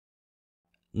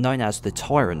Known as the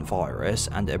Tyrant Virus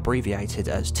and abbreviated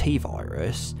as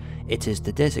T-Virus, it is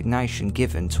the designation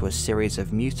given to a series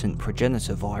of mutant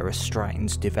Progenitor Virus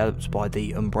strains developed by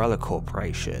the Umbrella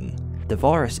Corporation. The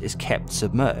virus is kept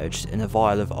submerged in a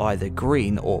vial of either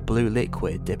green or blue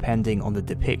liquid depending on the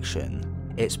depiction.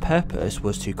 Its purpose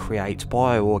was to create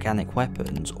bioorganic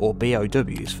weapons, or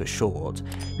BOWs for short,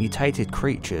 mutated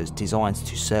creatures designed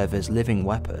to serve as living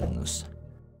weapons.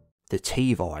 The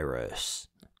T-Virus.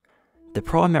 The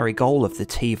primary goal of the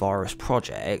T-Virus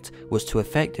project was to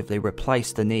effectively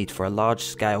replace the need for a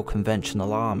large-scale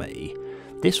conventional army.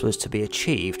 This was to be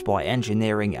achieved by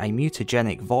engineering a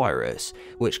mutagenic virus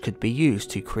which could be used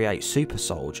to create super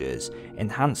soldiers,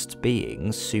 enhanced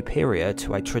beings superior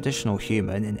to a traditional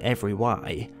human in every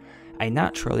way. A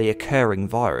naturally occurring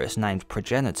virus named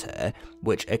Progenitor,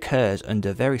 which occurs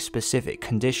under very specific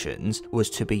conditions,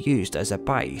 was to be used as a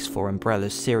base for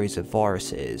Umbrella's series of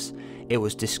viruses. It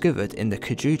was discovered in the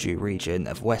Kajuju region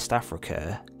of West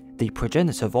Africa. The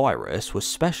Progenitor Virus was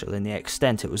special in the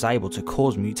extent it was able to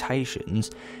cause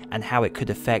mutations and how it could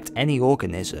affect any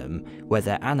organism,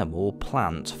 whether animal,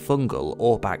 plant, fungal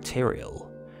or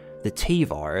bacterial. The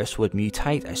T-Virus would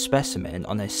mutate a specimen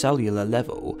on a cellular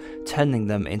level, turning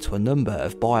them into a number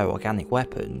of bioorganic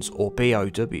weapons or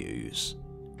BOWs.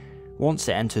 Once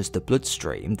it enters the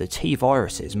bloodstream, the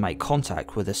T-viruses make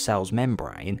contact with a cell's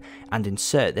membrane and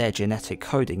insert their genetic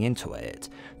coding into it.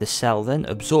 The cell then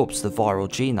absorbs the viral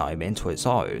genome into its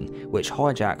own, which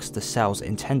hijacks the cell's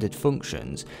intended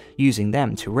functions, using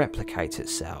them to replicate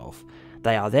itself.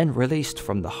 They are then released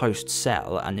from the host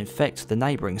cell and infect the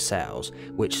neighbouring cells,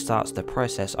 which starts the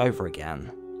process over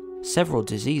again. Several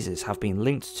diseases have been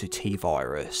linked to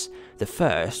T-Virus. The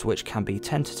first, which can be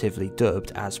tentatively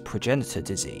dubbed as progenitor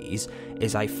disease,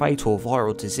 is a fatal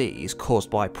viral disease caused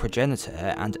by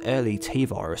progenitor and early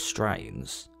T-Virus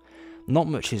strains. Not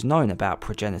much is known about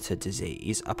progenitor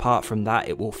disease, apart from that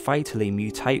it will fatally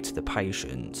mutate the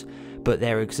patient, but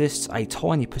there exists a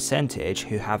tiny percentage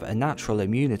who have a natural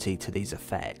immunity to these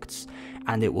effects,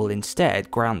 and it will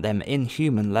instead grant them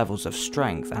inhuman levels of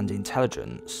strength and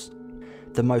intelligence.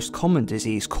 The most common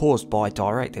disease caused by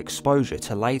direct exposure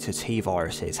to later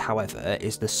T-viruses, however,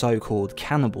 is the so-called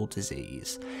cannibal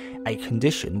disease, a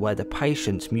condition where the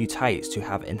patient mutates to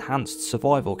have enhanced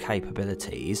survival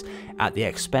capabilities at the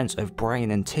expense of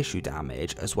brain and tissue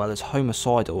damage, as well as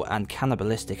homicidal and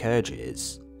cannibalistic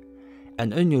urges.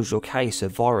 An unusual case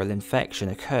of viral infection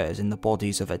occurs in the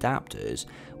bodies of adapters,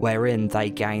 wherein they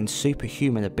gain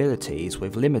superhuman abilities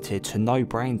with limited to no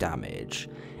brain damage.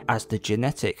 As the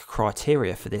genetic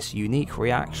criteria for this unique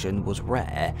reaction was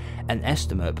rare, an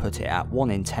estimate put it at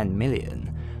 1 in 10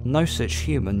 million. No such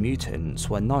human mutants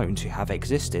were known to have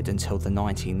existed until the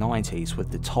 1990s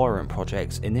with the Tyrant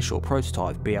Project's initial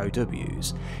prototype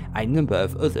BOWs. A number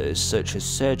of others such as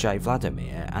Sergei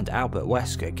Vladimir and Albert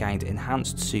Wesker gained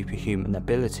enhanced superhuman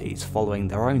abilities following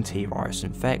their own T-Virus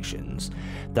infections,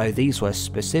 though these were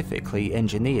specifically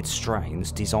engineered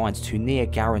strains designed to near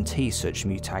guarantee such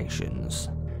mutations.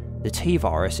 The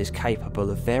T-Virus is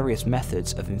capable of various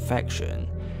methods of infection.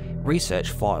 Research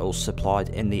files supplied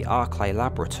in the Arclay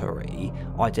laboratory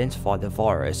identify the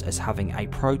virus as having a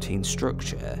protein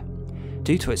structure.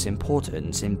 Due to its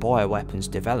importance in bioweapons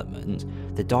development,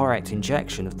 the direct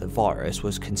injection of the virus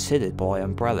was considered by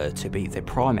Umbrella to be the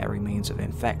primary means of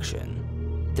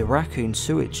infection. The Raccoon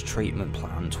sewage treatment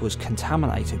plant was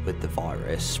contaminated with the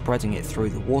virus, spreading it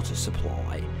through the water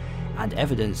supply, and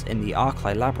evidence in the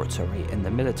Arclay laboratory in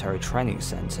the military training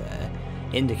centre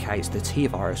indicates the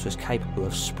T-Virus was capable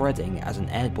of spreading as an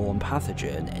airborne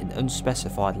pathogen in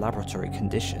unspecified laboratory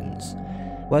conditions.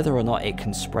 Whether or not it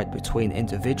can spread between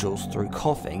individuals through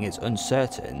coughing is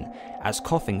uncertain, as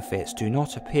coughing fits do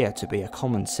not appear to be a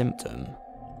common symptom.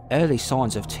 Early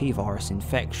signs of T-Virus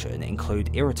infection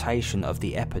include irritation of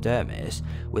the epidermis,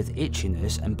 with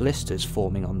itchiness and blisters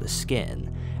forming on the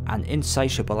skin, an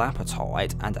insatiable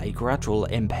appetite, and a gradual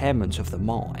impairment of the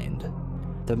mind.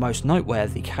 The most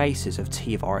noteworthy cases of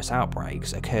T-Virus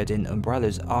outbreaks occurred in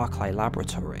Umbrella's Arclay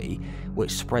laboratory,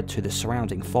 which spread to the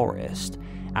surrounding forest.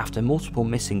 After multiple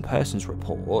missing persons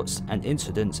reports and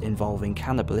incidents involving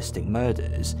cannibalistic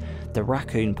murders, the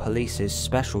Raccoon Police's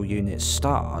Special Unit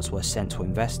STARS were sent to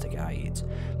investigate,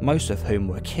 most of whom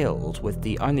were killed, with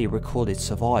the only recorded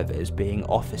survivors being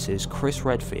officers Chris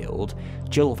Redfield,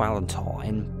 Jill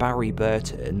Valentine, Barry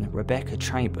Burton, Rebecca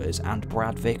Chambers and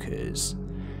Brad Vickers.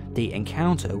 The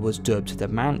encounter was dubbed the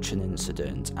Mansion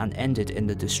Incident and ended in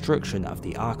the destruction of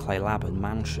the Arclay lab and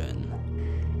mansion.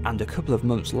 And a couple of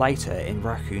months later in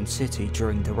Raccoon City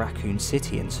during the Raccoon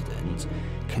City incident,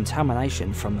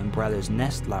 contamination from Umbrella's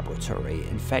Nest laboratory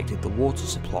infected the water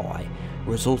supply,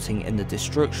 resulting in the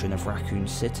destruction of Raccoon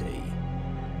City.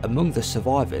 Among the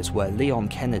survivors were Leon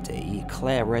Kennedy,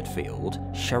 Claire Redfield,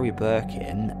 Sherry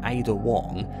Birkin, Ada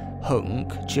Wong,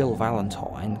 Hunk, Jill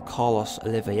Valentine, Carlos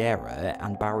Oliveira,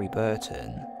 and Barry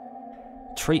Burton.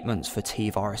 Treatments for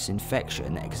T-virus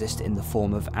infection exist in the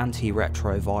form of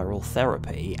antiretroviral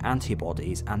therapy,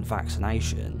 antibodies, and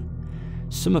vaccination.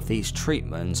 Some of these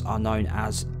treatments are known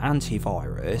as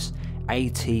antivirus,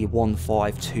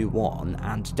 AT1521,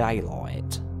 and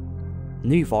Daylight.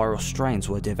 New viral strains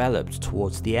were developed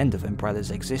towards the end of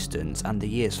Umbrella's existence and the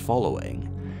years following.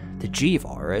 The G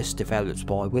virus, developed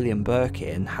by William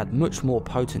Birkin, had much more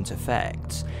potent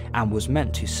effects and was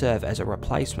meant to serve as a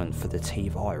replacement for the T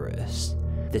virus.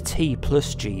 The T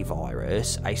plus G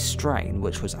virus, a strain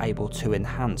which was able to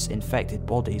enhance infected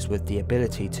bodies with the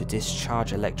ability to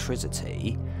discharge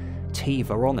electricity, T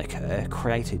Veronica,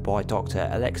 created by Dr.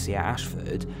 Alexia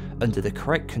Ashford, under the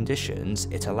correct conditions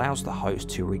it allows the host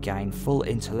to regain full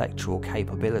intellectual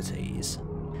capabilities.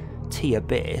 T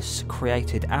Abyss,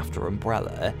 created after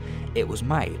Umbrella, it was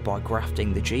made by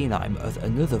grafting the genome of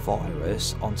another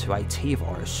virus onto a T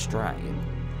virus strain.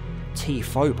 T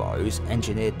Phobos,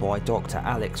 engineered by Dr.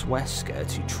 Alex Wesker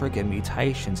to trigger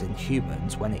mutations in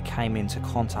humans when it came into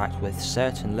contact with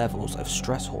certain levels of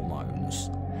stress hormones.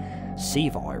 C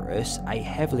virus, a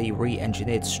heavily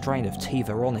re-engineered strain of T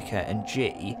Veronica and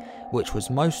G, which was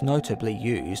most notably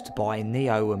used by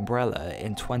Neo Umbrella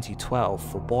in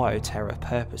 2012 for bioterror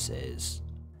purposes.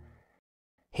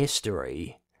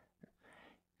 History.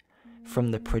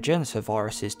 From the Progenitor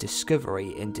Virus's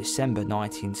discovery in December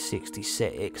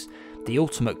 1966, the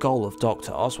ultimate goal of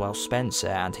Dr. Oswell Spencer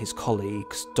and his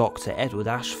colleagues Dr. Edward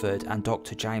Ashford and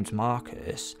Dr. James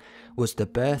Marcus was the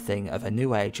birthing of a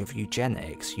new age of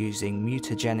eugenics using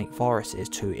mutagenic viruses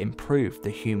to improve the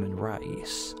human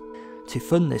race. To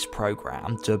fund this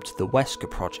program, dubbed the Wesker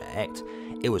Project,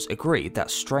 it was agreed that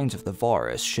strains of the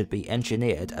virus should be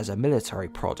engineered as a military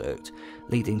product,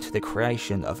 leading to the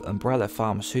creation of Umbrella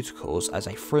Pharmaceuticals as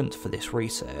a front for this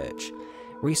research.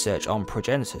 Research on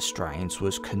progenitor strains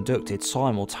was conducted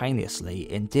simultaneously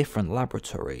in different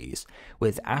laboratories,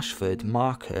 with Ashford,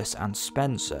 Marcus, and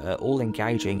Spencer all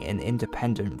engaging in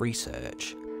independent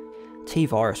research.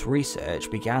 T-virus research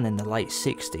began in the late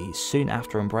 60s, soon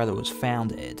after Umbrella was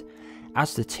founded.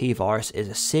 As the T-virus is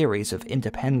a series of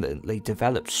independently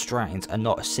developed strains and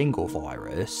not a single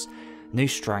virus, new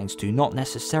strains do not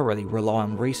necessarily rely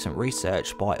on recent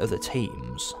research by other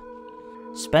teams.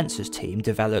 Spencer's team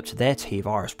developed their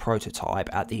T-virus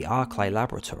prototype at the Arclay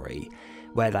laboratory,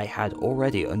 where they had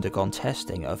already undergone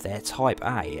testing of their Type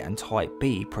A and Type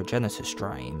B progenitor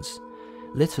strains.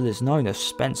 Little is known of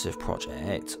Spencer's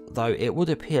project, though it would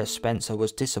appear Spencer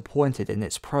was disappointed in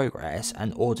its progress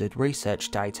and ordered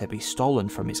research data be stolen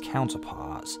from his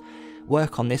counterparts.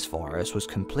 Work on this virus was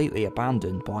completely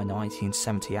abandoned by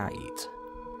 1978.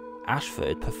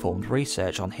 Ashford performed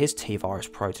research on his T-virus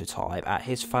prototype at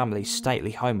his family's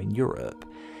stately home in Europe.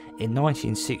 In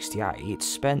 1968,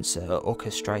 Spencer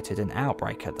orchestrated an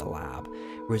outbreak at the lab,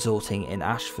 resulting in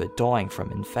Ashford dying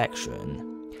from infection.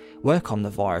 Work on the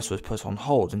virus was put on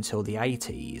hold until the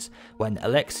 80s, when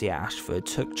Alexia Ashford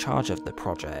took charge of the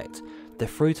project. The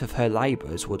fruit of her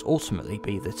labours would ultimately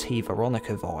be the T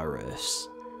Veronica virus.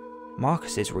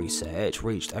 Marcus's research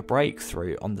reached a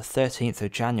breakthrough on the 13th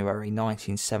of January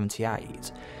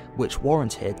 1978, which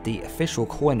warranted the official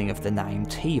coining of the name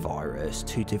T-virus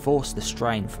to divorce the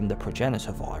strain from the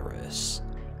progenitor virus.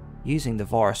 Using the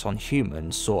virus on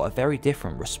humans saw a very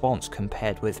different response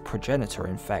compared with progenitor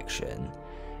infection.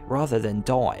 Rather than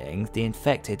dying, the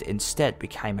infected instead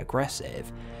became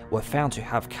aggressive, were found to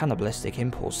have cannibalistic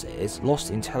impulses, lost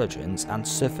intelligence, and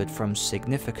suffered from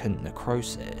significant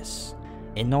necrosis.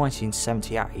 In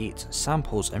 1978,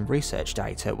 samples and research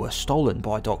data were stolen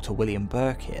by Dr. William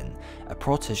Birkin, a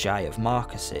protege of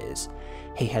Marcus's.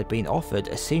 He had been offered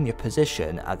a senior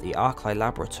position at the Arclay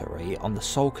laboratory on the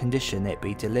sole condition it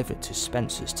be delivered to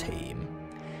Spencer's team.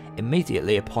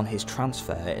 Immediately upon his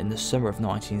transfer in the summer of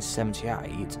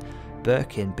 1978,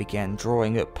 Birkin began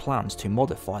drawing up plans to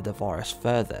modify the virus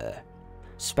further.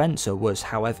 Spencer was,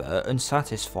 however,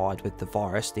 unsatisfied with the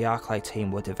virus the Arclay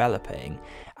team were developing,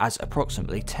 as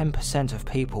approximately 10% of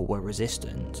people were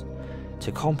resistant.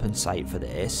 To compensate for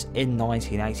this, in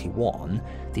 1981,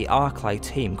 the Arclay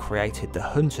team created the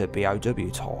Hunter BOW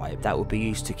type that would be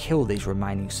used to kill these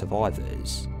remaining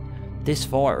survivors. This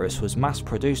virus was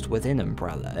mass-produced within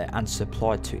Umbrella and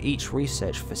supplied to each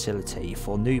research facility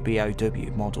for new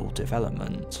BOW model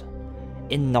development.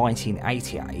 In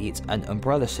 1988, an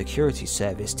Umbrella Security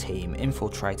Service team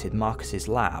infiltrated Marcus's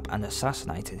lab and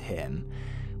assassinated him.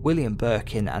 William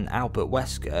Birkin and Albert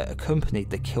Wesker accompanied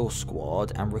the kill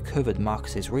squad and recovered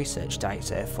Marcus's research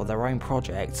data for their own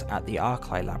project at the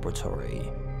Arclay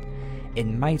laboratory.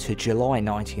 In May to July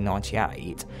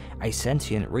 1998, a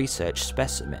sentient research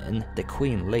specimen, the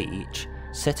Queen Leech,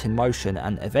 set in motion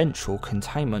an eventual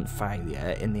containment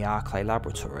failure in the Arclay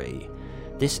laboratory.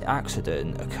 This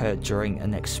accident occurred during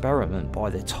an experiment by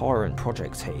the Tyrant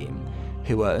Project team,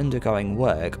 who were undergoing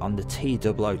work on the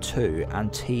T002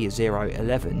 and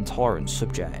T011 Tyrant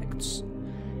subjects.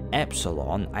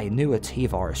 Epsilon, a newer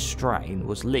T-virus strain,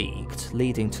 was leaked,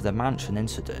 leading to the Mansion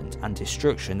incident and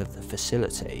destruction of the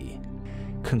facility.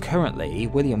 Concurrently,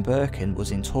 William Birkin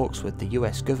was in talks with the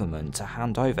US government to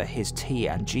hand over his T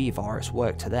and G virus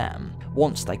work to them.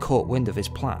 Once they caught wind of his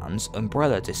plans,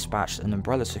 Umbrella dispatched an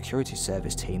Umbrella Security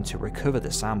Service team to recover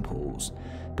the samples.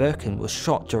 Birkin was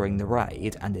shot during the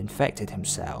raid and infected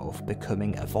himself,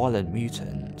 becoming a violent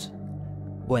mutant.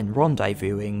 When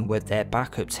rendezvousing with their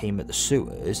backup team at the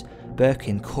sewers,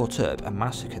 Birkin caught up and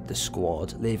massacred the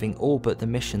squad, leaving all but the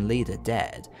mission leader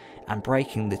dead, and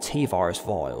breaking the T-virus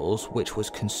vials, which was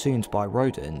consumed by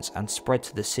rodents and spread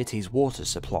to the city's water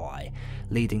supply,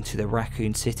 leading to the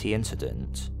Raccoon City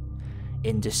incident.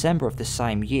 In December of the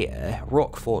same year,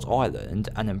 Rockfort Island,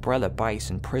 an Umbrella base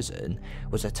and prison,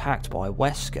 was attacked by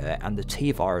Wesker and the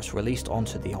T-virus released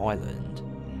onto the island.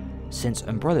 Since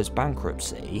Umbrella's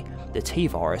bankruptcy, the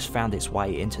T-virus found its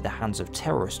way into the hands of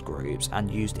terrorist groups and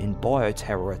used in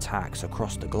bioterror attacks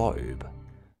across the globe.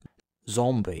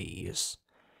 Zombies.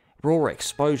 Raw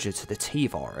exposure to the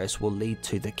T-virus will lead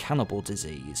to the cannibal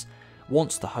disease.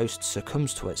 Once the host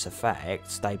succumbs to its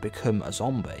effects, they become a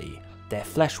zombie. Their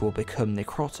flesh will become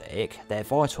necrotic, their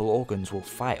vital organs will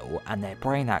fail, and their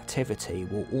brain activity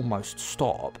will almost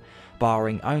stop,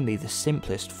 barring only the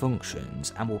simplest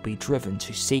functions, and will be driven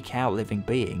to seek out living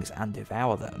beings and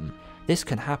devour them. This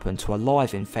can happen to a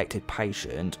live infected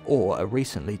patient or a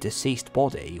recently deceased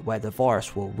body where the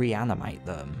virus will reanimate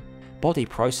them. Body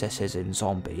processes in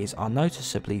zombies are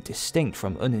noticeably distinct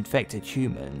from uninfected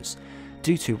humans.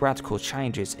 Due to radical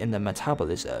changes in the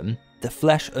metabolism, the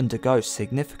flesh undergoes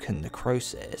significant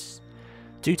necrosis.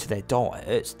 Due to their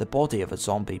diet, the body of a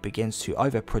zombie begins to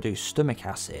overproduce stomach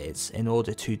acids in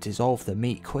order to dissolve the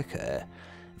meat quicker.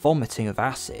 Vomiting of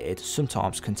acid,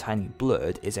 sometimes containing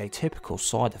blood, is a typical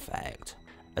side effect.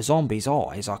 A zombie's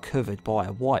eyes are covered by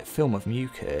a white film of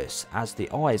mucus, as the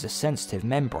eye is a sensitive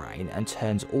membrane and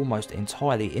turns almost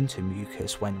entirely into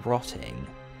mucus when rotting.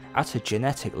 At a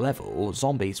genetic level,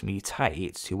 zombies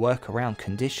mutate to work around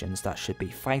conditions that should be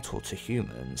fatal to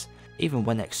humans. Even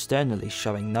when externally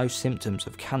showing no symptoms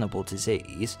of cannibal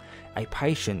disease, a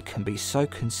patient can be so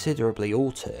considerably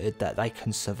altered that they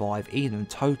can survive even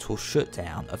total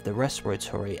shutdown of the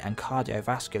respiratory and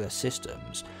cardiovascular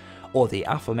systems, or the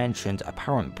aforementioned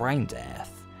apparent brain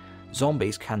death.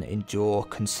 Zombies can endure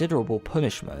considerable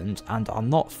punishment and are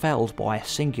not felled by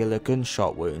singular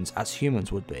gunshot wounds as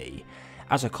humans would be.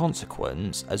 As a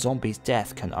consequence, a zombie's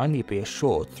death can only be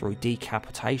assured through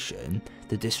decapitation,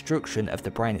 the destruction of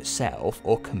the brain itself,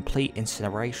 or complete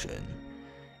incineration.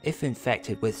 If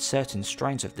infected with certain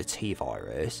strains of the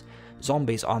T-virus,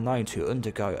 zombies are known to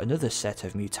undergo another set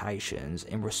of mutations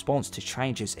in response to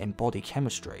changes in body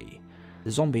chemistry.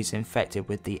 The zombies infected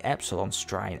with the Epsilon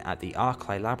strain at the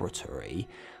Arclay laboratory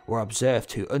were observed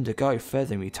to undergo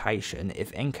further mutation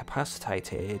if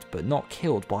incapacitated but not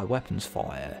killed by weapons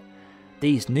fire.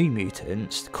 These new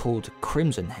mutants, called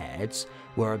Crimson Heads,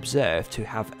 were observed to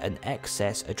have an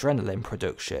excess adrenaline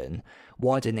production,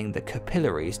 widening the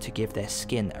capillaries to give their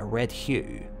skin a red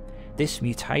hue. This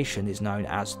mutation is known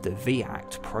as the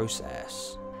V-Act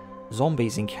process.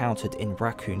 Zombies encountered in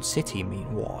Raccoon City,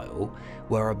 meanwhile,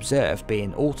 were observed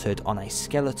being altered on a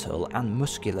skeletal and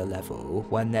muscular level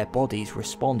when their bodies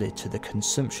responded to the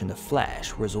consumption of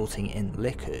flesh, resulting in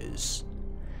lickers.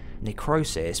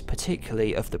 Necrosis,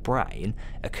 particularly of the brain,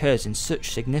 occurs in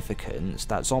such significance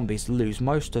that zombies lose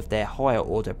most of their higher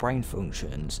order brain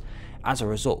functions. As a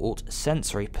result,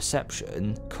 sensory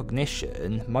perception,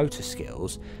 cognition, motor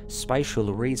skills,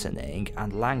 spatial reasoning,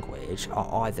 and language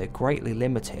are either greatly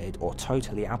limited or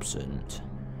totally absent.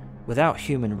 Without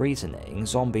human reasoning,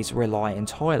 zombies rely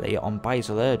entirely on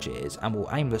basal urges and will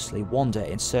aimlessly wander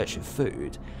in search of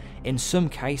food. In some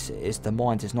cases, the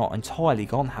mind is not entirely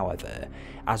gone, however,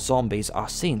 as zombies are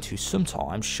seen to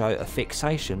sometimes show a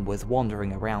fixation with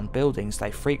wandering around buildings they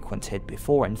frequented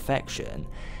before infection,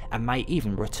 and may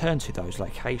even return to those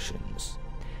locations.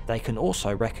 They can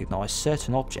also recognise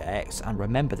certain objects and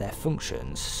remember their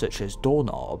functions, such as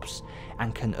doorknobs,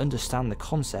 and can understand the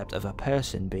concept of a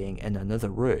person being in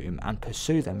another room and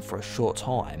pursue them for a short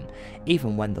time,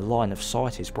 even when the line of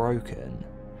sight is broken.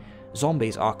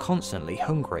 Zombies are constantly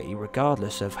hungry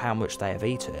regardless of how much they have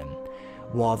eaten.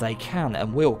 While they can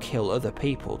and will kill other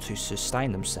people to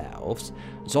sustain themselves,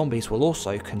 zombies will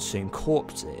also consume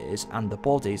corpses and the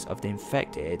bodies of the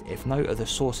infected if no other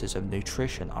sources of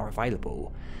nutrition are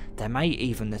available. They may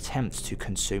even attempt to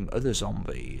consume other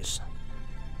zombies.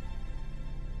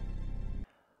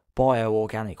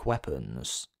 Bioorganic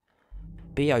weapons.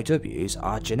 BOWs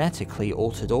are genetically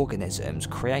altered organisms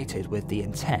created with the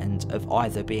intent of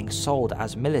either being sold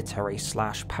as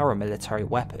military/paramilitary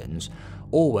weapons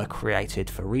or were created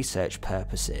for research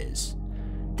purposes.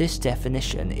 This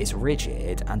definition is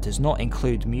rigid and does not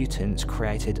include mutants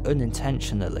created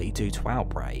unintentionally due to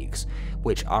outbreaks,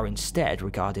 which are instead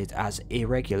regarded as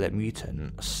irregular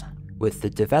mutants. With the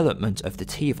development of the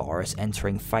T-virus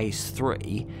entering phase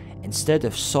 3, instead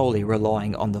of solely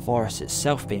relying on the virus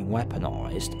itself being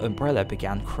weaponized, Umbrella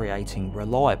began creating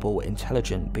reliable,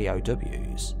 intelligent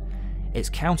BOWs. Its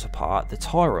counterpart, the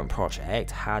Tyrant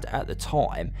Project, had at the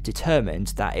time determined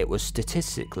that it was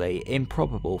statistically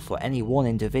improbable for any one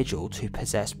individual to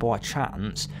possess by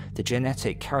chance the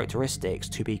genetic characteristics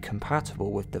to be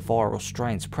compatible with the viral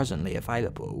strains presently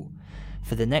available.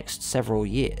 For the next several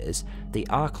years, the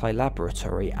Arclay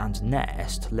Laboratory and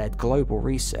Nest led global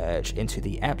research into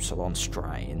the Epsilon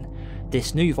strain.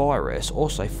 This new virus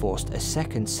also forced a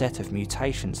second set of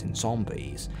mutations in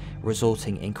zombies,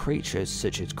 resulting in creatures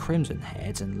such as Crimson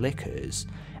Heads and Lickers,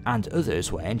 and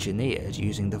others were engineered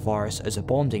using the virus as a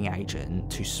bonding agent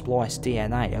to splice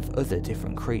DNA of other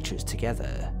different creatures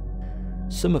together.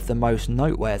 Some of the most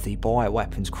noteworthy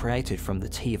bioweapons created from the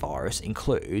T-virus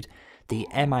include the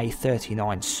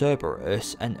MA-39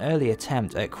 Cerberus, an early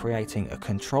attempt at creating a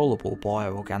controllable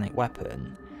bioorganic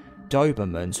weapon.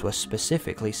 Dobermans were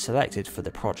specifically selected for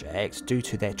the project due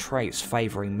to their traits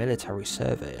favouring military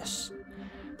service.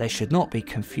 They should not be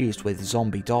confused with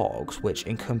zombie dogs, which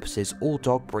encompasses all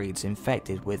dog breeds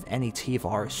infected with any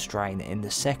T-virus strain in the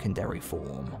secondary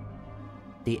form.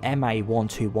 The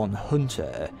MA-121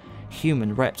 Hunter,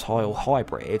 human-reptile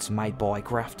hybrids made by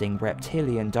grafting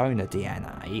reptilian donor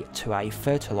DNA to a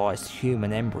fertilised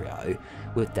human embryo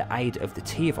with the aid of the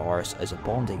T-virus as a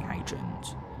bonding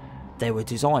agent. They were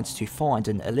designed to find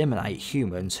and eliminate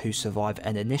humans who survive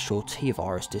an initial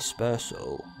T-virus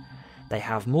dispersal. They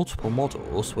have multiple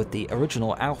models, with the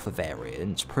original Alpha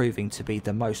variant proving to be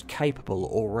the most capable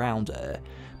all-rounder,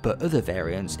 but other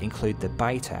variants include the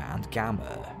Beta and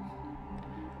Gamma.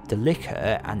 The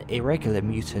Licker, an irregular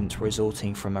mutant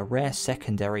resulting from a rare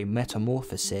secondary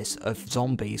metamorphosis of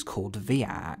zombies called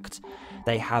V-Act.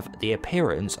 They have the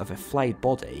appearance of a flayed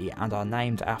body and are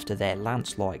named after their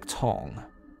lance-like tongue.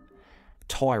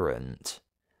 Tyrant.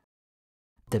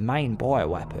 The main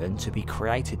bioweapon to be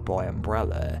created by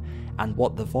Umbrella, and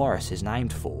what the virus is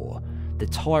named for, the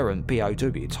Tyrant BOW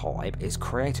type is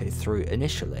created through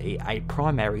initially a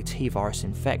primary T-virus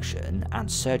infection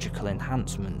and surgical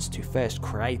enhancements to first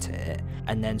create it,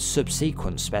 and then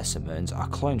subsequent specimens are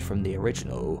cloned from the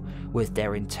original, with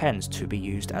their intent to be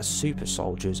used as super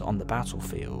soldiers on the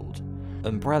battlefield.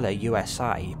 Umbrella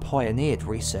USA pioneered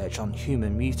research on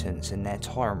human mutants in their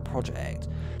Tyrant project.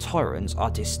 Tyrants are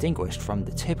distinguished from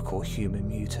the typical human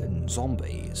mutant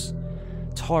zombies.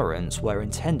 Tyrants were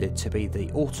intended to be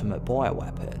the ultimate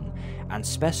bioweapon, and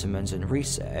specimens and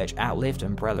research outlived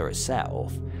Umbrella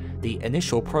itself. The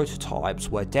initial prototypes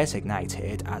were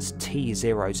designated as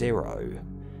T-00.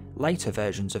 Later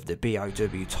versions of the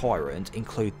BOW Tyrant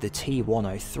include the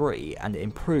T-103, an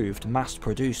improved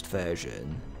mass-produced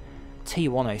version.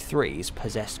 T-103s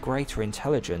possessed greater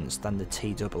intelligence than the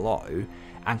T-00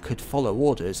 and could follow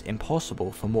orders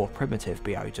impossible for more primitive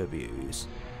BOWs.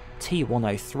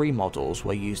 T-103 models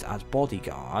were used as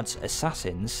bodyguards,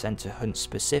 assassins sent to hunt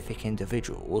specific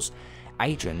individuals,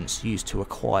 agents used to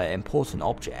acquire important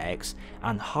objects,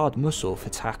 and hard muscle for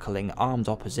tackling armed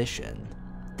opposition.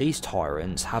 These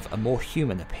Tyrants have a more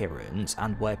human appearance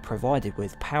and were provided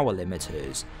with power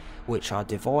limiters, which are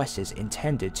devices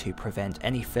intended to prevent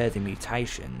any further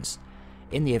mutations.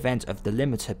 In the event of the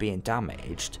limiter being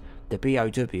damaged, the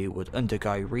BOW would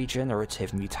undergo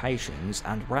regenerative mutations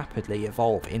and rapidly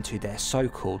evolve into their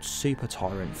so-called Super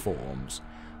Tyrant forms,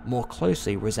 more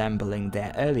closely resembling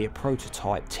their earlier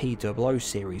prototype T-00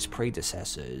 series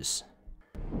predecessors.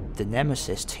 The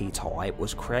Nemesis T-type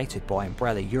was created by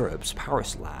Umbrella Europe's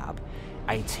Paris lab,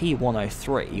 a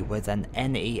T-103 with an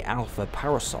NE-alpha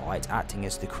parasite acting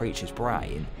as the creature's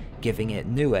brain, giving it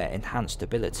newer enhanced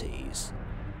abilities.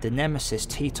 The Nemesis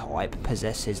T-Type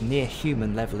possesses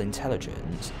near-human level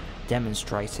intelligence,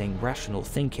 demonstrating rational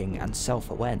thinking and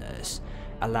self-awareness,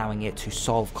 allowing it to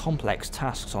solve complex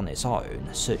tasks on its own,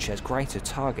 such as greater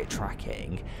target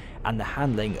tracking and the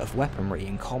handling of weaponry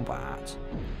in combat.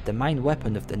 The main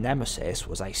weapon of the Nemesis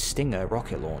was a Stinger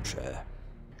rocket launcher.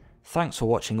 Thanks for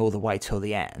watching all the way till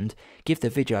the end. Give the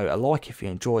video a like if you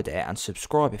enjoyed it and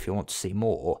subscribe if you want to see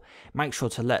more. Make sure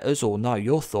to let us all know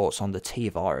your thoughts on the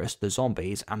T-Virus, the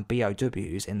zombies and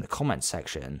BOWs in the comments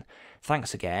section.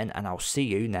 Thanks again, and I'll see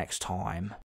you next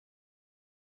time.